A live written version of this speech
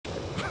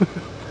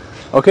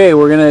Okay,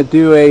 we're going to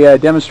do a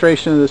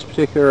demonstration of this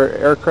particular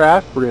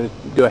aircraft. We're going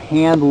to do a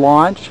hand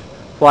launch,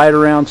 fly it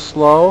around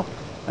slow,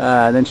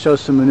 then show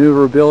some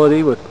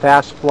maneuverability with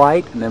fast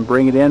flight, and then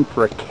bring it in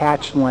for a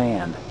catch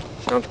land.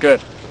 Sounds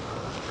good.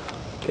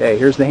 Okay,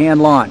 here's the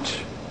hand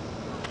launch.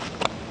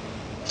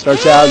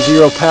 Starts out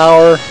 0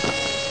 power.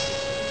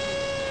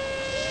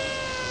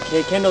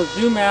 Okay, Kendall,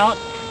 zoom out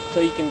so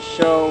you can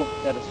show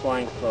that it's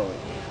flying slowly.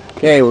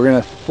 Okay, we're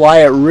going to fly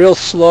it real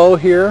slow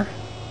here.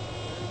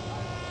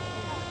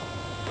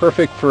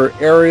 Perfect for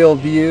aerial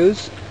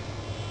views.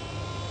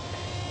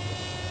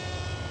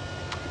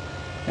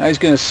 Now he's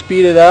going to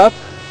speed it up.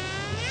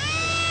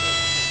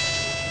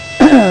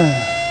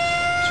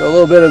 Show a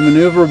little bit of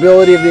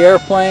maneuverability of the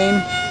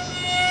airplane.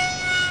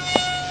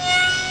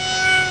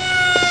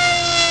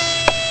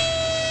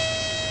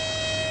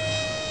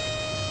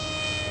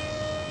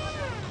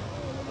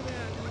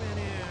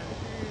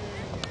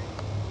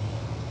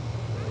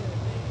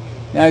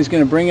 Now he's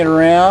going to bring it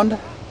around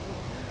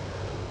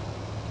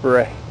for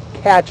a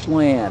catch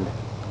land.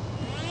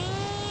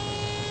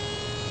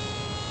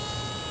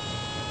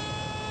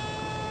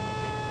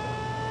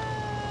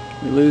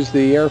 We lose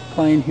the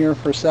airplane here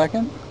for a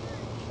second.